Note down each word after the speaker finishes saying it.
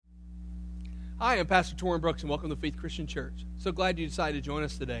Hi, I'm Pastor Torrin Brooks, and welcome to Faith Christian Church. So glad you decided to join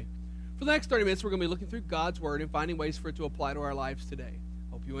us today. For the next 30 minutes, we're going to be looking through God's Word and finding ways for it to apply to our lives today.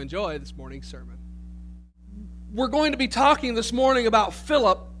 Hope you enjoy this morning's sermon. We're going to be talking this morning about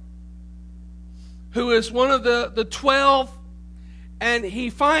Phillip, who is one of the 12, and he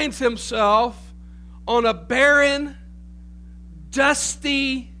finds himself on a barren,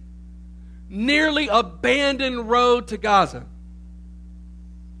 dusty, nearly abandoned road to Gaza.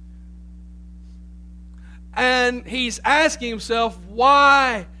 And he's asking himself,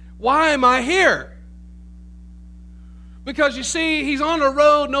 why am I here? Because you see, he's on a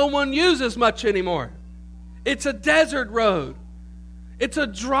road no one uses much anymore. It's a desert road. It's a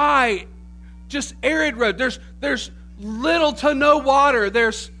dry, just arid road. There's little to no water.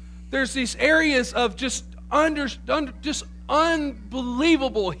 There's these areas of just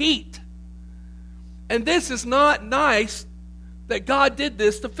unbelievable heat. And this is not nice that God did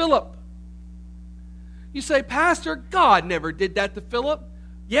this to Philip. You say, Pastor, God never did that to Philip.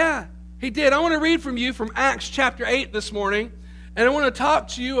 Yeah, he did. I want to read from you from Acts chapter 8 this morning, and I want to talk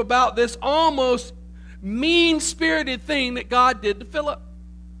to you about this almost mean-spirited thing that God did to Philip.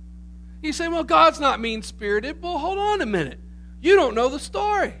 You say, well, God's not mean-spirited. Well, hold on a minute. You don't know the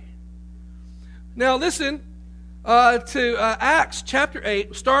story. Now listen to Acts chapter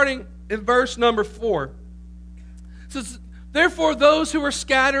 8, starting in verse number 4. It says, therefore those who were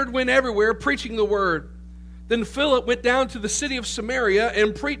scattered went everywhere preaching the word. Then Philip went down to the city of Samaria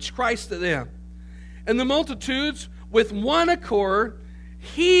and preached Christ to them. And the multitudes with one accord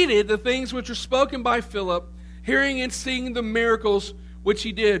heeded the things which were spoken by Philip, hearing and seeing the miracles which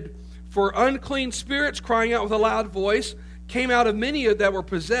he did. For unclean spirits, crying out with a loud voice, came out of many that were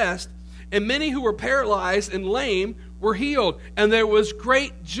possessed, and many who were paralyzed and lame were healed. And there was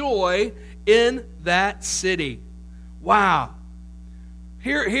great joy in that city. Wow.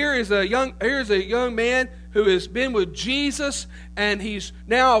 Here's a young man who has been with Jesus, and he's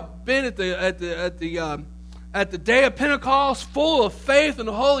now been at the day of Pentecost, full of faith and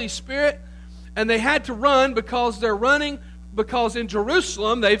the Holy Spirit, and they had to run because in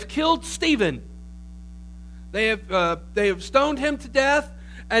Jerusalem they've killed Stephen. They have stoned him to death,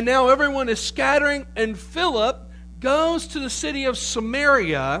 and now everyone is scattering. And Philip goes to the city of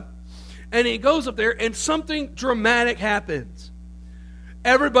Samaria, and he goes up there, and something dramatic happens.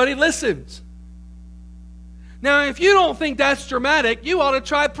 Everybody listens. Now, if you don't think that's dramatic, you ought to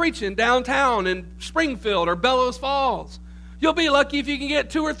try preaching downtown in Springfield or Bellows Falls. You'll be lucky if you can get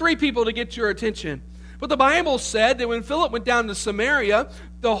 2 or 3 people to get your attention. But the Bible said that when Philip went down to Samaria,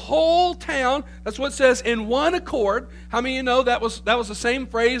 the whole town, that's what it says, in one accord. How many of you know that was the same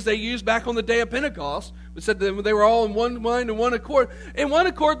phrase they used back on the day of Pentecost? It said that they were all in one mind and one accord. In one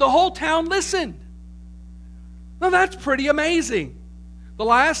accord, the whole town listened. Now, that's pretty amazing. The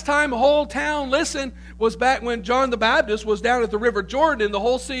last time a whole town listened was back when John the Baptist was down at the River Jordan, and the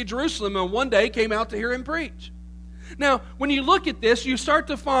whole city of Jerusalem and one day came out to hear him preach. Now, when you look at this, you start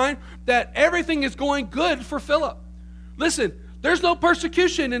to find that everything is going good for Philip. Listen, there's no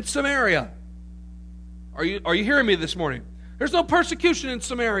persecution in Samaria. Are you hearing me this morning? There's no persecution in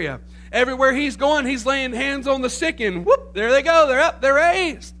Samaria. Everywhere he's going, he's laying hands on the sick, and whoop, there they go. They're up, they're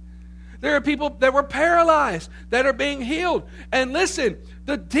raised. There are people that were paralyzed that are being healed. And listen,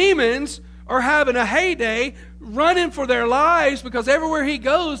 the demons are having a heyday, running for their lives, because everywhere he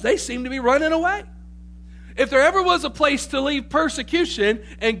goes, they seem to be running away. If there ever was a place to leave persecution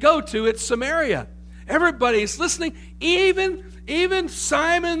and go to, it's Samaria. Everybody's listening. Even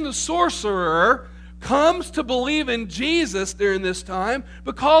Simon the sorcerer comes to believe in Jesus during this time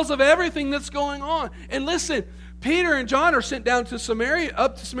because of everything that's going on. And listen, Peter and John are sent down to Samaria,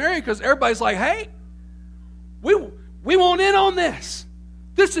 because everybody's like, hey, we want in on this.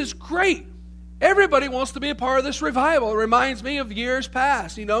 This is great. Everybody wants to be a part of this revival. It reminds me of years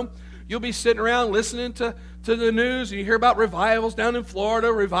past. You know, you'll be sitting around listening to the news, and you hear about revivals down in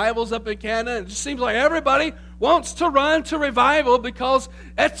Florida, revivals up in Canada. And it just seems like everybody wants to run to revival because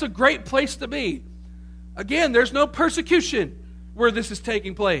that's a great place to be. Again, there's no persecution where this is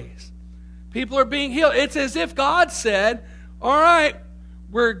taking place. People are being healed. It's as if God said, all right,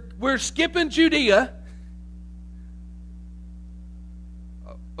 we're skipping Judea.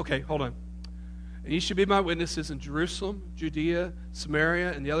 Okay, hold on. And you should be my witnesses in Jerusalem, Judea,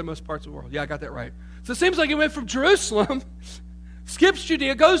 Samaria, and the othermost parts of the world. Yeah, I got that right. So it seems like it went from Jerusalem, skips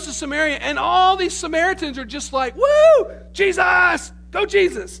Judea, goes to Samaria, and all these Samaritans are just like, woo, Jesus, go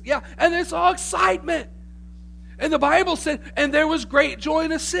Jesus. Yeah, and it's all excitement. And the Bible said, and there was great joy in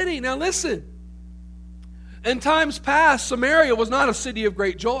the city. Now listen, in times past, Samaria was not a city of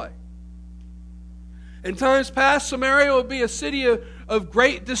great joy. In times past, Samaria would be a city of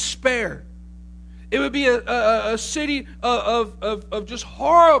great despair. It would be a city of just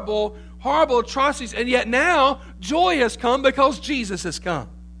horrible atrocities. And yet now, joy has come because Jesus has come.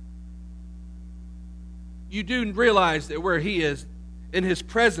 You do realize that where He is, in His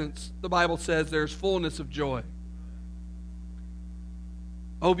presence, the Bible says there's fullness of joy.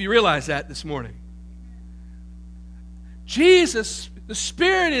 I hope you realize that this morning. Jesus, the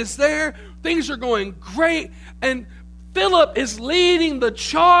Spirit is there. Things are going great. And Philip is leading the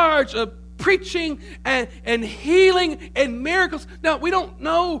charge of preaching and healing and miracles. Now, we don't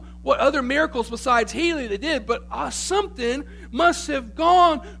know what other miracles besides healing they did, but something must have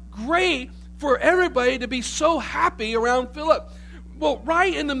gone great for everybody to be so happy around Philip. Well,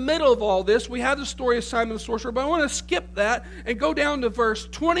 right in the middle of all this, we have the story of Simon the sorcerer, but I want to skip that and go down to verse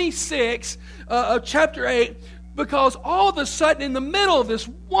 26 of chapter 8, because all of a sudden, in the middle of this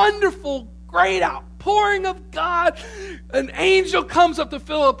wonderful, great outpouring of God, an angel comes up to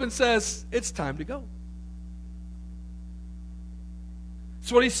Philip and says, "It's time to go."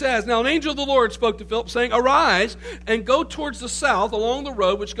 That's what he says. Now, an angel of the Lord spoke to Philip, saying, "Arise and go towards the south along the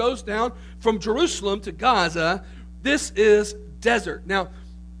road which goes down from Jerusalem to Gaza. This is desert." Now,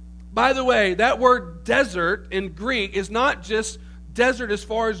 by the way, that word desert in Greek is not just desert as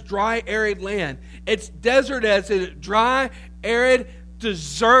far as dry, arid land. It's desert as in dry, arid,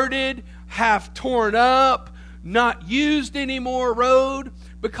 deserted, half torn up, not used anymore road,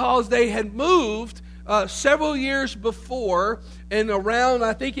 because they had moved several years before, and around,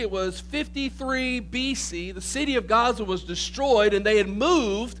 I think it was 53 BC, the city of Gaza was destroyed, and they had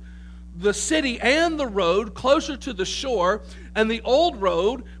moved the city and the road closer to the shore, and the old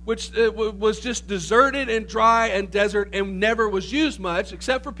road, which was just deserted and dry and desert and never was used much,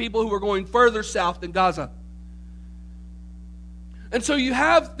 except for people who were going further south than Gaza. And so you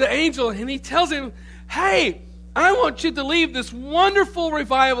have the angel, and he tells him, "Hey, I want you to leave this wonderful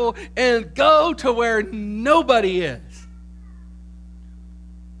revival and go to where nobody is."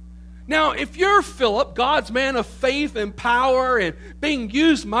 Now, if you're Philip, God's man of faith and power and being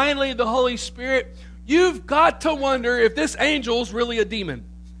used mightily of the Holy Spirit, you've got to wonder if this angel's really a demon.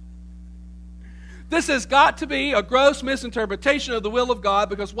 This has got to be a gross misinterpretation of the will of God,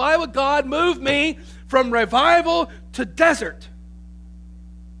 because why would God move me from revival to desert?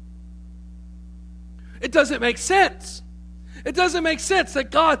 It doesn't make sense. It doesn't make sense that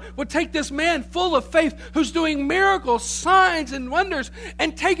God would take this man full of faith who's doing miracles, signs, and wonders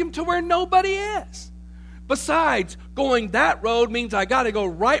and take him to where nobody is. Besides, going that road means I got to go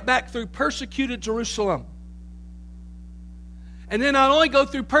right back through persecuted Jerusalem. And then not only go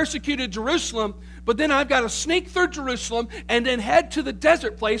through persecuted Jerusalem, but then I've got to sneak through Jerusalem and then head to the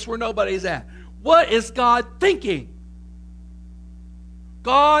desert place where nobody's at. What is God thinking?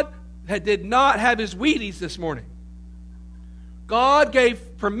 God did not have his Wheaties this morning. God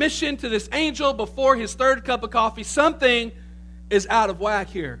gave permission to this angel before his third cup of coffee. Something is out of whack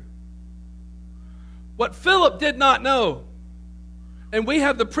here. What Philip did not know, and we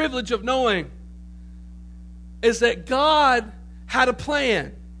have the privilege of knowing, is that God had a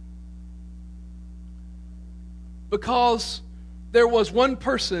plan. Because there was one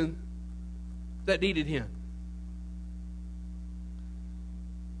person that needed him.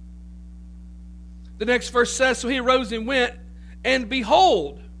 The next verse says, "So he arose and went, and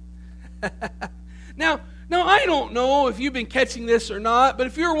behold." Now, I don't know if you've been catching this or not, but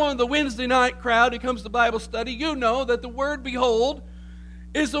if you're one of the Wednesday night crowd who comes to Bible study, you know that the word behold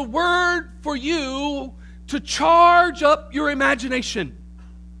is a word for you to charge up your imagination.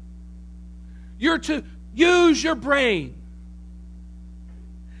 You're to use your brain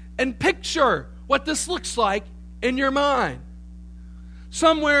and picture what this looks like in your mind.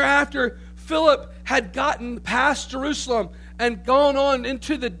 Somewhere after Philip had gotten past Jerusalem and gone on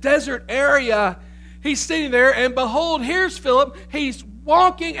into the desert area, he's sitting there, and behold, here's Philip. He's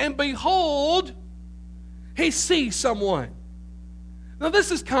walking, and behold, he sees someone. Now,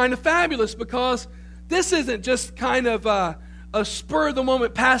 this is kind of fabulous, because this isn't just kind of a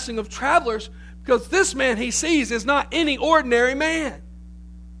spur-of-the-moment passing of travelers, because this man he sees is not any ordinary man.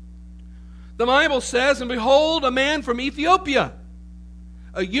 The Bible says, "And behold, a man from Ethiopia,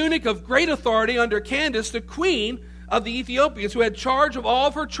 a eunuch of great authority under Candace, the queen of the Ethiopians, who had charge of all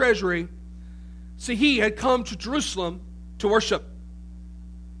of her treasury. See, he had come to Jerusalem to worship."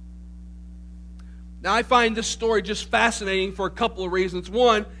 Now, I find this story just fascinating for a couple of reasons.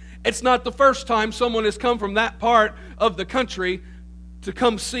 One, it's not the first time someone has come from that part of the country to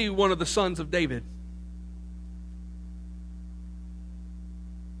come see one of the sons of David.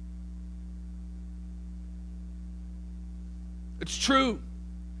 It's true.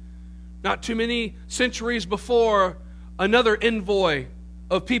 Not too many centuries before, another envoy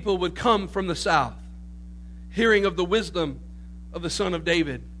of people would come from the south. hearing of the wisdom of the Son of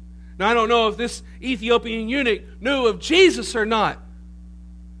David. Now, I don't know if this Ethiopian eunuch knew of Jesus or not,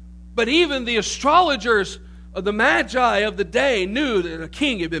 but even the astrologers of the Magi of the day knew that a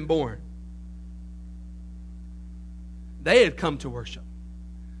king had been born. They had come to worship.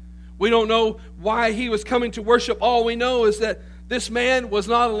 We don't know why he was coming to worship. All we know is that this man was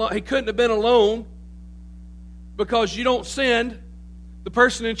not alone. He couldn't have been alone, because you don't send the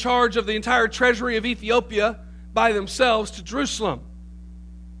person in charge of the entire treasury of Ethiopia by themselves to Jerusalem.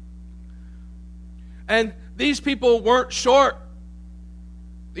 And these people weren't short.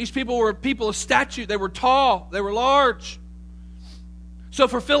 These people were people of stature. They were tall. They were large. So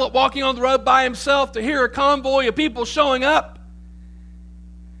for Philip walking on the road by himself to hear a convoy of people showing up,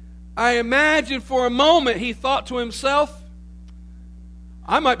 I imagine for a moment he thought to himself,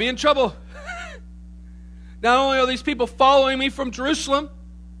 I might be in trouble. Not only are these people following me from Jerusalem,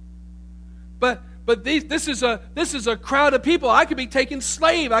 but this is a crowd of people. I could be taken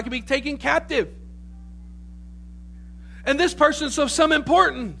slave. I could be taken captive. And this person is of some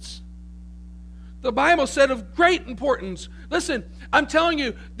importance. The Bible said of great importance. Listen, I'm telling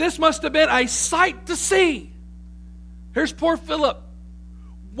you, this must have been a sight to see. Here's poor Philip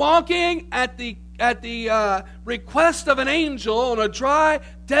walking at the request of an angel on a dry,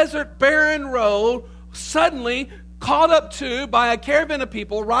 desert, barren road, suddenly caught up to by a caravan of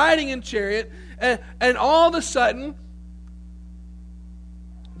people riding in chariot, and all of a sudden,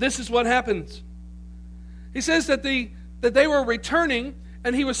 this is what happens. He says that they were returning,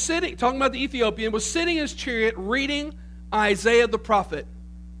 and he was sitting, talking about the Ethiopian, was sitting in his chariot reading Isaiah the prophet.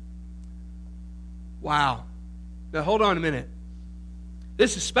 Wow. Now hold on a minute.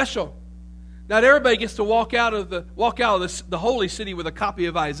 This is special. Not everybody gets to walk out of the holy city with a copy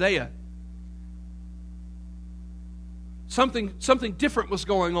of Isaiah. Something different was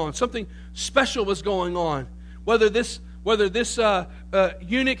going on. Something special was going on. Whether this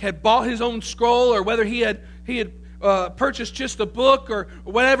eunuch had bought his own scroll, or whether he had purchased just a book, or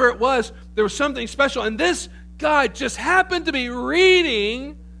whatever it was, there was something special. And this guy just happened to be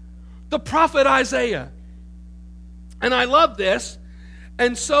reading the prophet Isaiah. And I love this.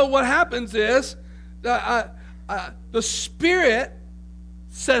 And so what happens is the Spirit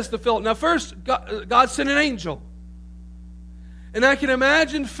says to Philip. Now first, God sent an angel. And I can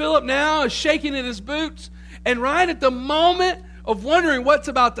imagine Philip now is shaking in his boots. And right at the moment of wondering what's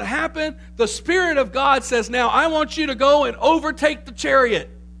about to happen, the Spirit of God says, now I want you to go and overtake the chariot.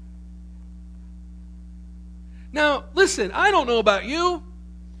 Now, listen, I don't know about you,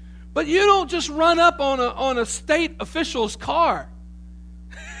 but you don't just run up on a state official's car.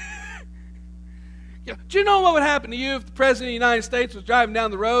 Do you know what would happen to you if the President of the United States was driving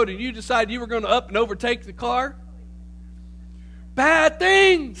down the road and you decided you were going to up and overtake the car? Bad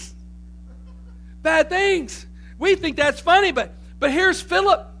things. Bad things. We think that's funny, but here's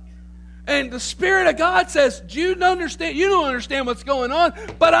Philip. And the Spirit of God says, you don't understand what's going on,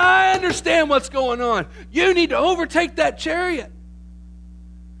 but I understand what's going on. You need to overtake that chariot.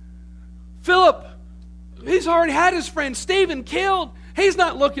 Philip, he's already had his friend Stephen killed. He's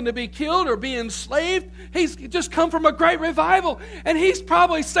not looking to be killed or be enslaved. He's just come from a great revival. And he's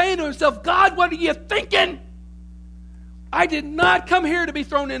probably saying to himself, God, what are you thinking? I did not come here to be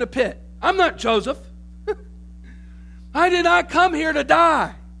thrown in a pit. I'm not Joseph. I did not come here to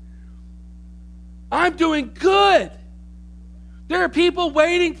die. I'm doing good. There are people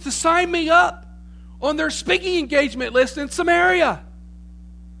waiting to sign me up on their speaking engagement list in Samaria.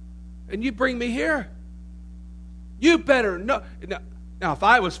 And you bring me here. You better know. Now, if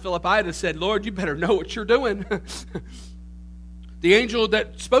I was Philip, I'd have said, Lord, you better know what you're doing. The angel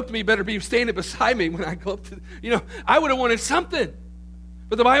that spoke to me better be standing beside me when I go up to, I would have wanted something.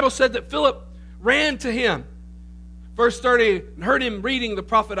 But the Bible said that Philip ran to him. Verse 30, and heard him reading the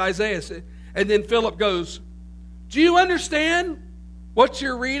prophet Isaiah. And then Philip goes, do you understand what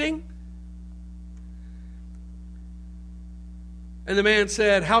you're reading? And the man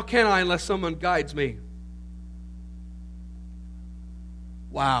said, how can I unless someone guides me?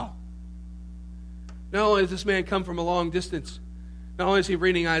 Wow. Not only does this man come from a long distance, not only is he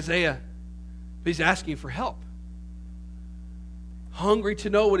reading Isaiah, but he's asking for help. Hungry to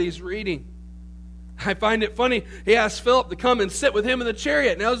know what he's reading. I find it funny. He asked Philip to come and sit with him in the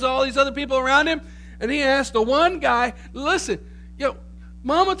chariot. Now there's all these other people around him. And he asked the one guy, listen,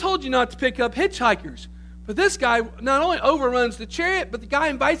 Mama told you not to pick up hitchhikers. But this guy not only overruns the chariot, but the guy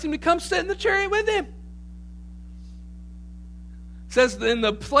invites him to come sit in the chariot with him. It says in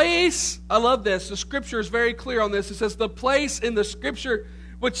the place, I love this, the scripture is very clear on this. It says the place in the scripture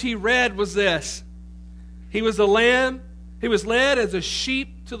which he read was this. He was a lamb, he was led as a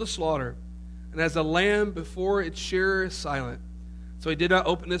sheep to the slaughter. and as a lamb before its shearer is silent, so he did not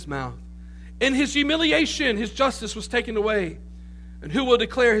open his mouth. In his humiliation, his justice was taken away. And who will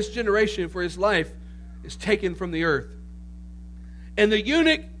declare his generation, for his life is taken from the earth? And the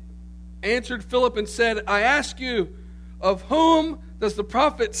eunuch answered Philip and said, I ask you, of whom does the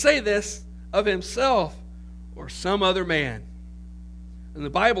prophet say this, of himself or some other man? And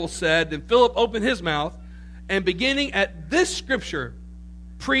the Bible said, then Philip opened his mouth, and beginning at this scripture,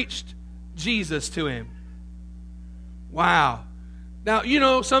 preached Jesus to him. Wow.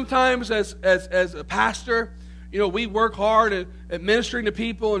 Now, sometimes as a pastor, we work hard at ministering to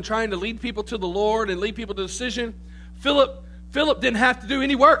people and trying to lead people to the Lord and lead people to decision. Philip didn't have to do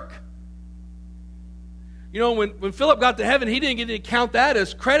any work. When Philip got to heaven, he didn't get to count that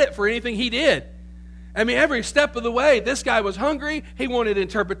as credit for anything he did. I mean, every step of the way, this guy was hungry. He wanted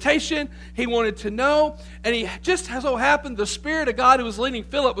interpretation. He wanted to know. And he just so happened the Spirit of God who was leading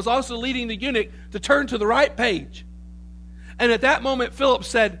Philip was also leading the eunuch to turn to the right page. And at that moment, Philip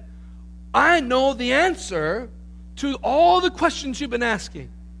said, I know the answer to all the questions you've been asking.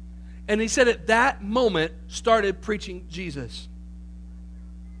 And he said at that moment, started preaching Jesus.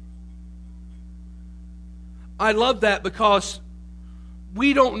 I love that because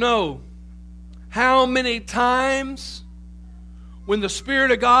we don't know how many times when the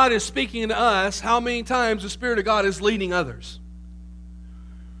Spirit of God is speaking to us, how many times the Spirit of God is leading others.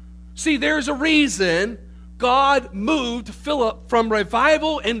 See, there's a reason God moved Philip from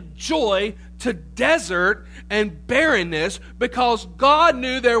revival and joy to desert and barrenness, because God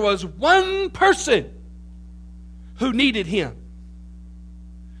knew there was one person who needed him.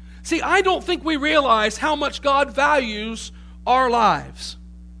 See, I don't think we realize how much God values our lives.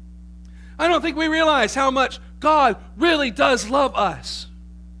 I don't think we realize how much God really does love us.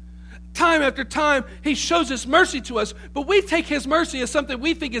 Time after time, he shows his mercy to us, but we take his mercy as something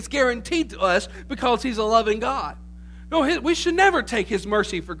we think is guaranteed to us because he's a loving God. No, we should never take his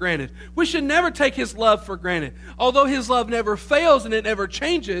mercy for granted. We should never take his love for granted. Although his love never fails and it never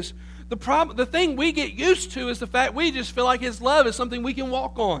changes, the thing we get used to is the fact we just feel like his love is something we can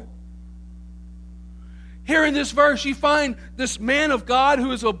walk on. Here in this verse, you find this man of God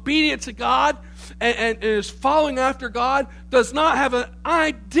who is obedient to God and is following after God, does not have an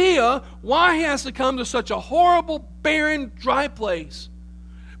idea why he has to come to such a horrible, barren, dry place.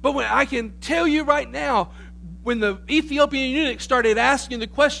 But when I can tell you right now, when the Ethiopian eunuch started asking the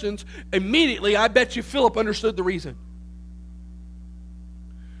questions, immediately I bet you Philip understood the reason.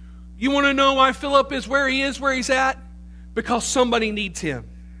 You want to know why Philip is where he's at? Because somebody needs him.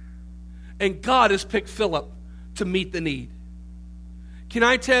 And God has picked Philip to meet the need. Can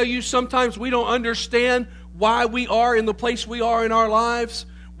I tell you, sometimes we don't understand why we are in the place we are in our lives,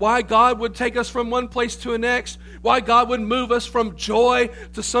 why God would take us from one place to the next, why God would move us from joy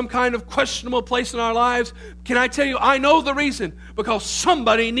to some kind of questionable place in our lives. Can I tell you, I know the reason, because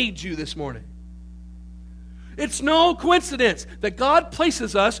somebody needs you this morning. It's no coincidence that God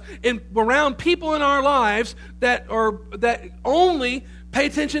places us around people in our lives that only pay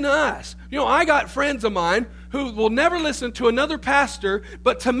attention to us. I got friends of mine who will never listen to another pastor,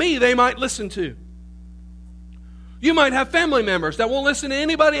 but to me they might listen to. You might have family members that won't listen to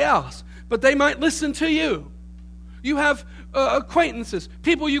anybody else, but they might listen to you. You have acquaintances,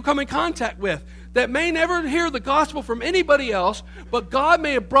 people you come in contact with that may never hear the gospel from anybody else, but God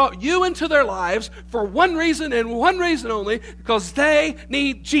may have brought you into their lives for one reason and one reason only, because they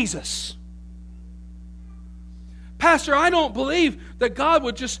need Jesus. Pastor, I don't believe that God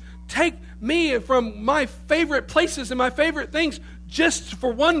would just take me from my favorite places and my favorite things just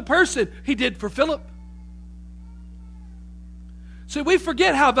for one person. He did for Philip. See, we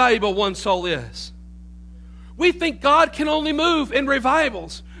forget how valuable one soul is. We think God can only move in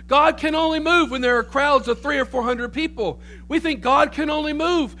revivals. God can only move when there are crowds of 300 or 400 people. We think God can only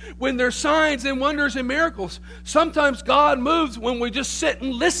move when there's signs and wonders and miracles. Sometimes God moves when we just sit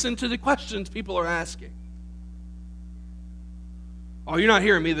and listen to the questions people are asking. Oh, you're not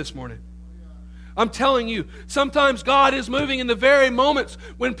hearing me this morning. I'm telling you, sometimes God is moving in the very moments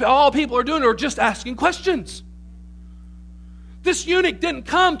when all people are doing are just asking questions. This eunuch didn't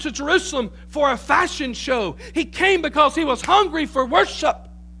come to Jerusalem for a fashion show. He came because he was hungry for worship.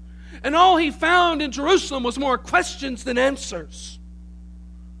 And all he found in Jerusalem was more questions than answers.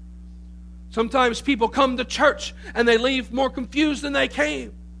 Sometimes people come to church and they leave more confused than they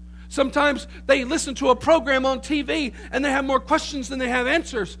came. Sometimes they listen to a program on TV and they have more questions than they have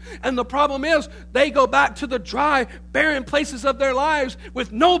answers. And the problem is they go back to the dry, barren places of their lives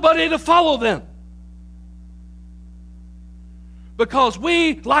with nobody to follow them. Because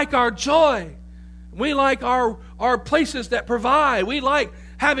we like our joy. We like our places that provide. We like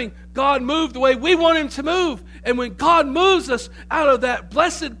having God move the way we want Him to move. And when God moves us out of that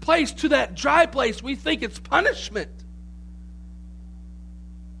blessed place to that dry place, we think it's punishment.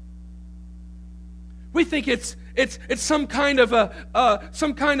 We think it's some kind of a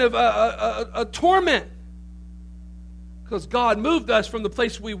torment. Because God moved us from the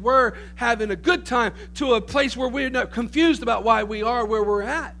place we were having a good time to a place where we're not confused about why we are where we're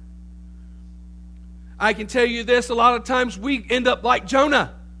at. I can tell you this, a lot of times we end up like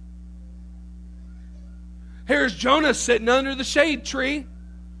Jonah. Here's Jonah sitting under the shade tree,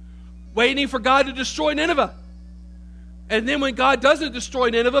 waiting for God to destroy Nineveh. And then when God doesn't destroy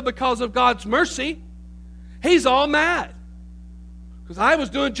Nineveh because of God's mercy, he's all mad. Because I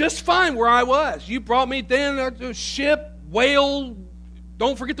was doing just fine where I was. You brought me down to a ship, whale,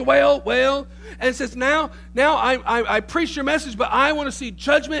 don't forget the whale. And it says, now I preach your message, but I want to see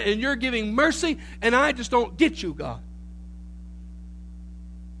judgment, and you're giving mercy, and I just don't get you, God.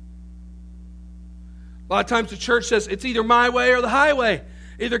 A lot of times the church says it's either my way or the highway.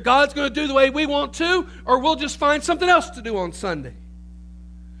 Either God's going to do the way we want to, or we'll just find something else to do on Sunday.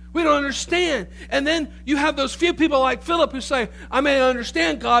 We don't understand. And then you have those few people like Philip who say, I may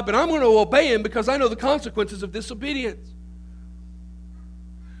understand God, but I'm going to obey Him because I know the consequences of disobedience.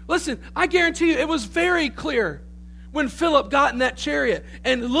 Listen, I guarantee you it was very clear when Philip got in that chariot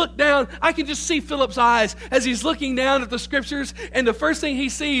and looked down. I can just see Philip's eyes as he's looking down at the Scriptures, and the first thing he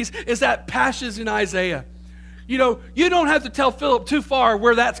sees is that passage in Isaiah. You know, you don't have to tell Philip too far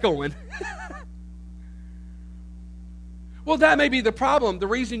where that's going. Well, that may be the problem. The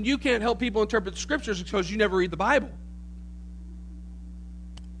reason you can't help people interpret the Scriptures is because you never read the Bible.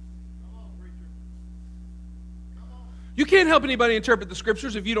 You can't help anybody interpret the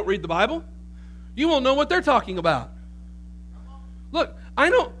Scriptures if you don't read the Bible. You won't know what they're talking about. Look, I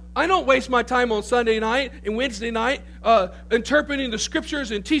don't waste my time on Sunday night and Wednesday night interpreting the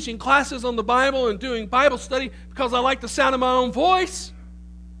Scriptures and teaching classes on the Bible and doing Bible study because I like the sound of my own voice.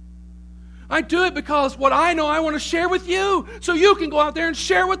 I do it because what I know I want to share with you, so you can go out there and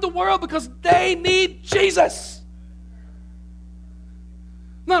share with the world because they need Jesus.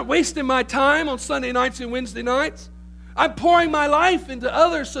 I'm not wasting my time on Sunday nights and Wednesday nights. I'm pouring my life into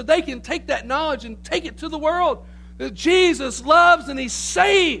others so they can take that knowledge and take it to the world. That Jesus loves and He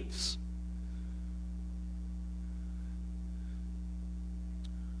saves.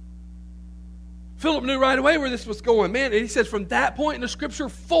 Philip knew right away where this was going. Man, and he says from that point in the Scripture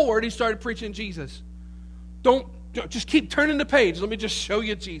forward, he started preaching Jesus. Don't just keep turning the page. Let me just show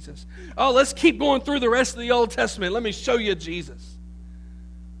you Jesus. Oh, let's keep going through the rest of the Old Testament. Let me show you Jesus.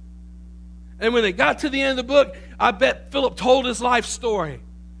 And when they got to the end of the book, I bet Philip told his life story.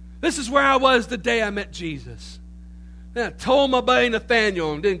 This is where I was the day I met Jesus. Then I told my buddy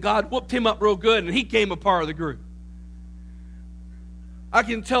Nathaniel, and then God whooped him up real good, and he became a part of the group. I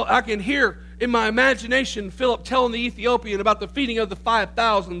can hear in my imagination Philip telling the Ethiopian about the feeding of the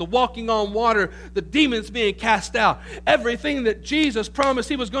 5,000, the walking on water, the demons being cast out. Everything that Jesus promised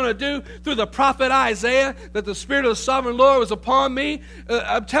He was going to do through the prophet Isaiah, that the Spirit of the Sovereign Lord was upon me.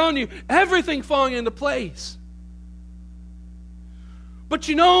 I'm telling you, everything falling into place. But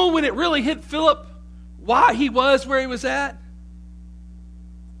you know when it really hit Philip, why he was where he was at? It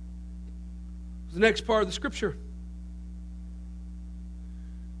was the next part of the Scripture.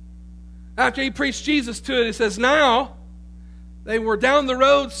 After he preached Jesus to it, it says, now they were down the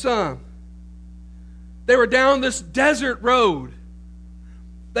road some. They were down this desert road.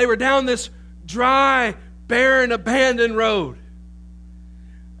 They were down this dry, barren, abandoned road.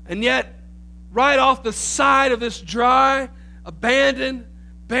 And yet, right off the side of this dry, abandoned,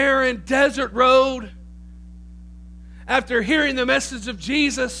 barren, desert road, after hearing the message of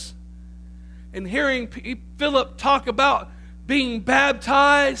Jesus and hearing Philip talk about being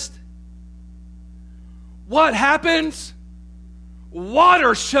baptized, what happens?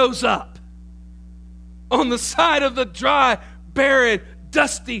 Water shows up on the side of the dry, barren,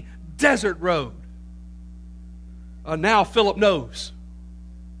 dusty desert road. Now Philip knows.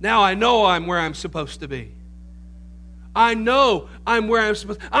 Now I know I'm where I'm supposed to be. I know I'm where I'm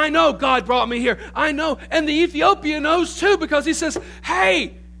supposed to be. I know God brought me here. I know. And the Ethiopian knows too, because he says,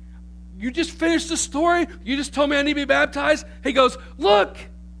 hey, you just finished the story? You just told me I need to be baptized? He goes, look,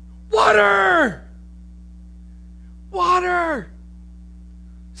 water! Water!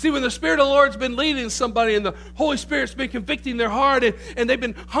 See, when the Spirit of the Lord's been leading somebody and the Holy Spirit's been convicting their heart and they've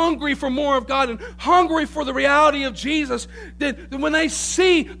been hungry for more of God and hungry for the reality of Jesus, then when they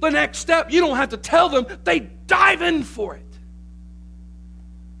see the next step, you don't have to tell them. They dive in for it.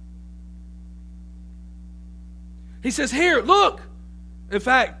 He says, here, look. In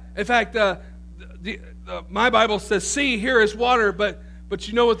fact, my Bible says, see, here is water, but But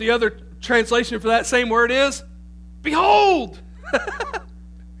you know what the other translation for that same word is? Behold!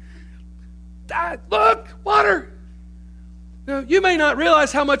 Look, water! Now, you may not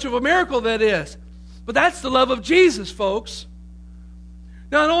realize how much of a miracle that is, but that's the love of Jesus, folks.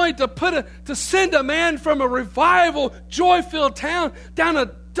 Not only to send a man from a revival, joy-filled town down a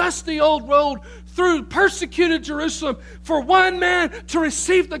dusty old road through persecuted Jerusalem for one man to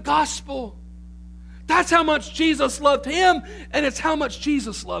receive the gospel. That's how much Jesus loved him, and it's how much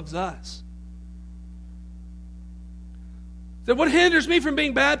Jesus loves us. So what hinders me from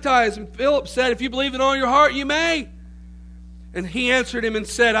being baptized? And Philip said, if you believe in all your heart, you may. And he answered him and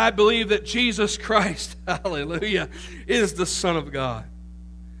said, I believe that Jesus Christ, hallelujah, is the Son of God.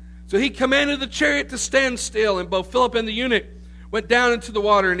 So he commanded the chariot to stand still, and both Philip and the eunuch went down into the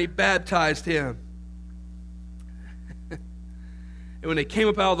water, and he baptized him. And when they came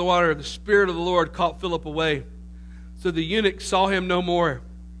up out of the water, the Spirit of the Lord caught Philip away. So the eunuch saw him no more.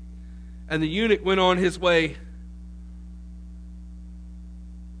 And the eunuch went on his way.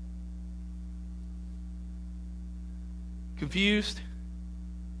 Confused?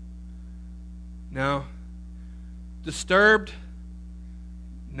 No. Disturbed?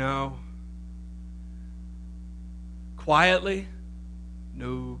 No. Quietly?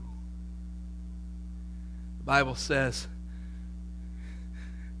 No. The Bible says,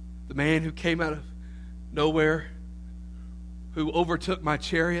 the man who came out of nowhere, who overtook my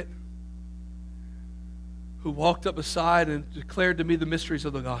chariot, who walked up beside and declared to me the mysteries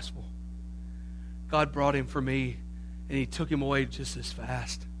of the gospel, God brought him for me, and he took him away just as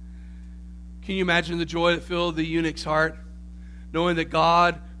fast. Can you imagine the joy that filled the eunuch's heart, knowing that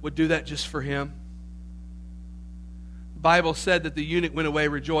God would do that just for him? The Bible said that the eunuch went away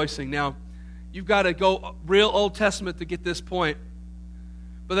rejoicing. Now, you've got to go real Old Testament to get this point.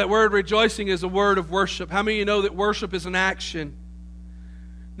 But that word rejoicing is a word of worship. How many of you know that worship is an action?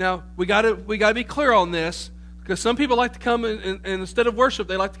 Now, we got to be clear on this, because some people like to come and instead of worship,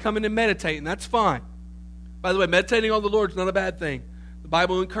 they like to come in and meditate, and that's fine. By the way, meditating on the Lord is not a bad thing. The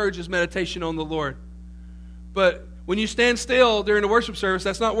Bible encourages meditation on the Lord. But when you stand still during the worship service,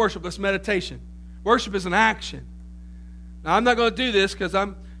 that's not worship, that's meditation. Worship is an action. Now, I'm not going to do this because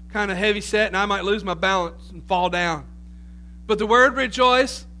I'm kind of heavy set and I might lose my balance and fall down. But the word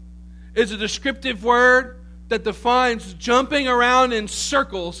rejoice is a descriptive word that defines jumping around in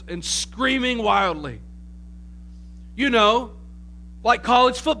circles and screaming wildly. You know, like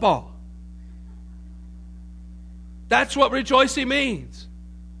college football. That's what rejoicing means.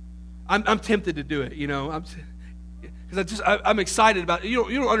 I'm tempted to do it, you know. Because I'm excited about it. You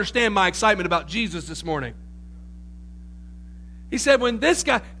don't understand my excitement about Jesus this morning. He said when this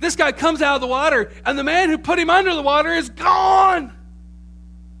guy comes out of the water and the man who put him under the water is gone.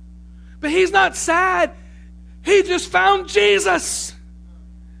 But he's not sad. He just found Jesus.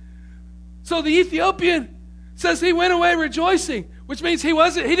 So the Ethiopian says he went away rejoicing, which means he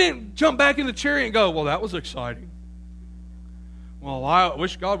didn't jump back in the chariot and go, well, that was exciting. Well, I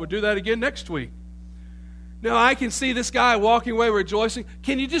wish God would do that again next week. No, I can see this guy walking away rejoicing.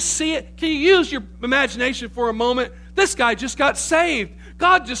 Can you just see it? Can you use your imagination for a moment? This guy just got saved.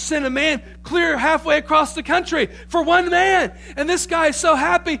 God just sent a man clear halfway across the country for one man. And this guy is so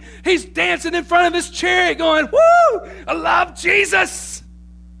happy, he's dancing in front of his chariot going, woo, I love Jesus.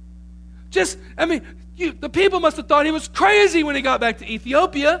 The people must have thought he was crazy when he got back to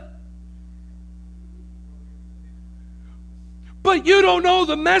Ethiopia. But you don't know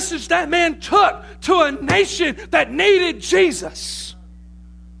the message that man took to a nation that needed Jesus.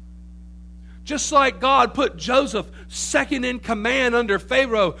 Just like God put Joseph second in command under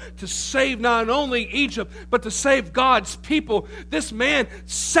Pharaoh to save not only Egypt, but to save God's people. This man,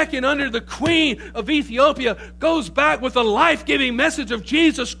 second under the queen of Ethiopia, goes back with a life-giving message of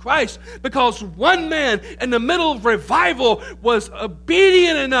Jesus Christ because one man in the middle of revival was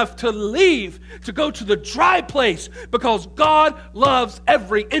obedient enough to leave, to go to the dry place because God loves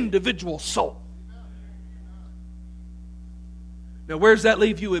every individual soul. Now, where does that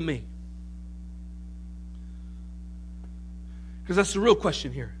leave you and me? Because that's the real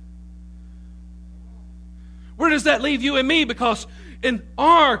question here. Where does that leave you and me? Because in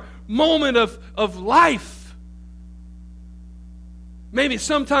our moment of life, maybe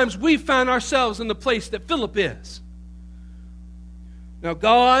sometimes we find ourselves in the place that Philip is. Now,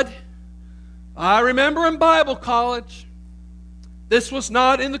 God, I remember in Bible college, this was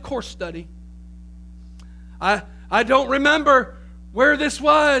not in the course study. I don't remember where this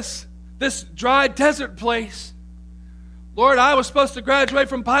was, this dry desert place. Lord, I was supposed to graduate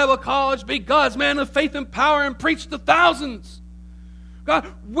from Bible college, be God's man of faith and power, and preach to thousands. God,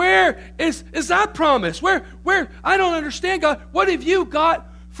 where is that promise? Where? I don't understand, God. What have you got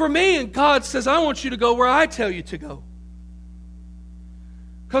for me? And God says, I want you to go where I tell you to go.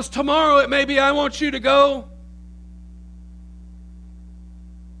 Because tomorrow it may be, I want you to go.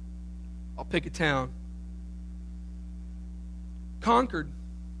 I'll pick a town. Concord.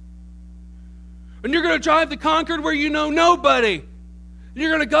 And you're going to drive to Concord where you know nobody. And you're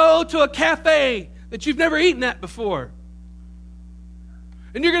going to go to a cafe that you've never eaten at before.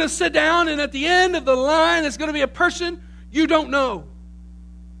 And you're going to sit down, and at the end of the line, there's going to be a person you don't know.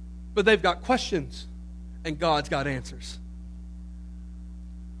 But they've got questions, and God's got answers.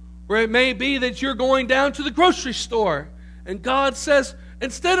 Where it may be that you're going down to the grocery store, and God says,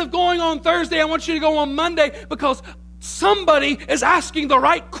 instead of going on Thursday, I want you to go on Monday, because somebody is asking the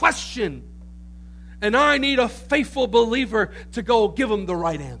right question. And I need a faithful believer to go give them the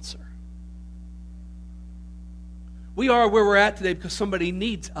right answer. We are where we're at today because somebody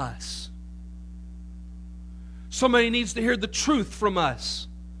needs us. Somebody needs to hear the truth from us.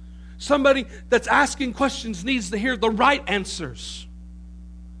 Somebody that's asking questions needs to hear the right answers.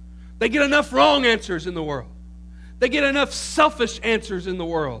 They get enough wrong answers in the world. They get enough selfish answers in the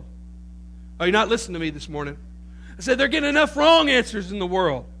world. Are you not listening to me this morning? I said they're getting enough wrong answers in the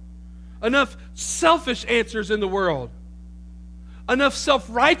world. Enough selfish answers in the world. Enough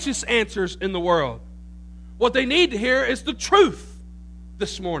self-righteous answers in the world. What they need to hear is the truth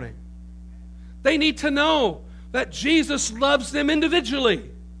this morning. They need to know that Jesus loves them individually.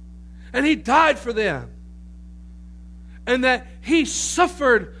 And He died for them. And that He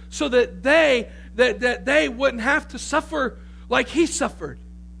suffered so that they wouldn't have to suffer like He suffered.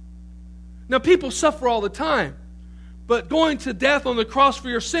 Now, people suffer all the time. But going to death on the cross for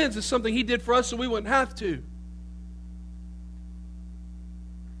your sins is something He did for us so we wouldn't have to.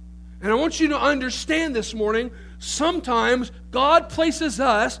 And I want you to understand this morning, sometimes God places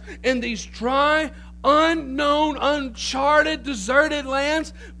us in these dry, unknown, uncharted, deserted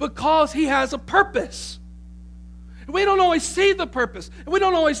lands because He has a purpose. And we don't always see the purpose. And we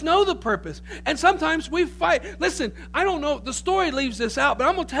don't always know the purpose. And sometimes we fight. Listen, I don't know, the story leaves this out, but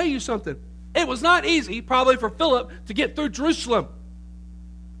I'm going to tell you something. It was not easy, probably for Phillip, to get through Jerusalem.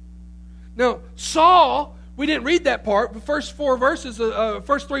 Now, Saul, we didn't read that part. The first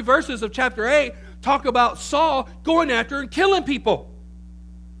three verses of chapter 8 talk about Saul going after and killing people.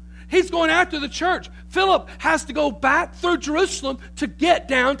 He's going after the church. Philip has to go back through Jerusalem to get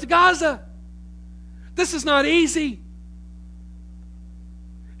down to Gaza. This is not easy.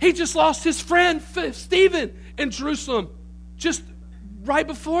 He just lost his friend Stephen in Jerusalem just right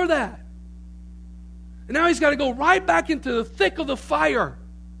before that. And now he's got to go right back into the thick of the fire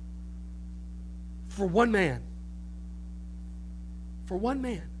for one man. For one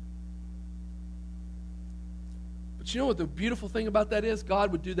man. But you know what the beautiful thing about that is?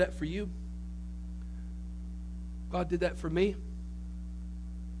 God would do that for you. God did that for me.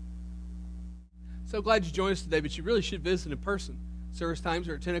 So glad you joined us today, but you really should visit in person. Service times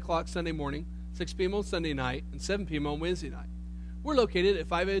are at 10 o'clock Sunday morning, 6 p.m. on Sunday night, and 7 p.m. on Wednesday night. We're located at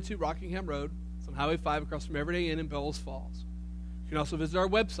 582 Rockingham Road. It's on Highway 5 across from Everyday Inn in Bellows Falls. You can also visit our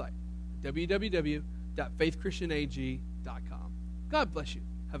website, www.faithchristianag.com. God bless you.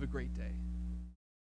 Have a great day.